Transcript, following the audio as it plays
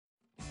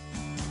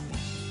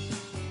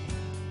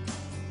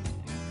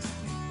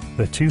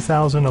the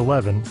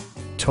 2011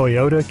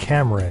 Toyota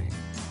Camry.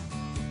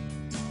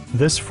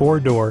 This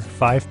four-door,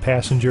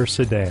 five-passenger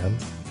sedan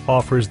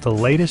offers the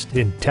latest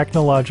in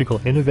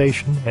technological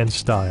innovation and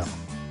style.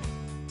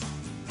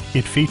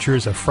 It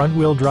features a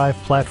front-wheel drive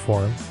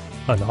platform,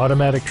 an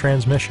automatic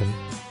transmission,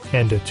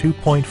 and a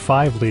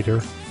 2.5-liter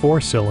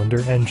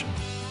four-cylinder engine.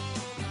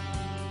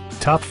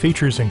 Top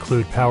features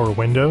include power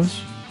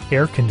windows,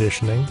 air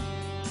conditioning,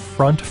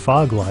 front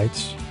fog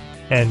lights,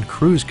 and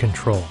cruise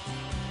control.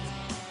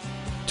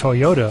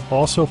 Toyota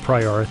also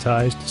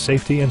prioritized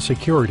safety and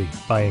security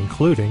by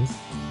including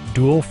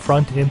dual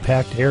front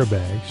impact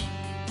airbags,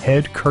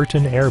 head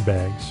curtain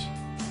airbags,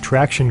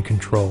 traction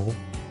control,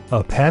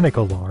 a panic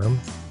alarm,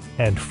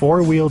 and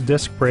four-wheel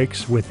disc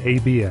brakes with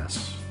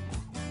ABS.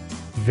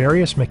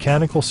 Various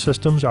mechanical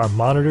systems are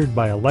monitored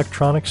by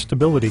electronic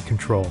stability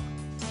control,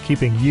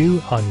 keeping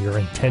you on your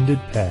intended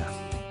path.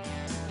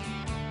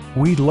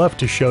 We'd love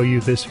to show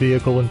you this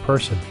vehicle in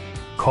person.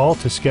 Call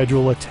to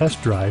schedule a test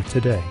drive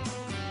today.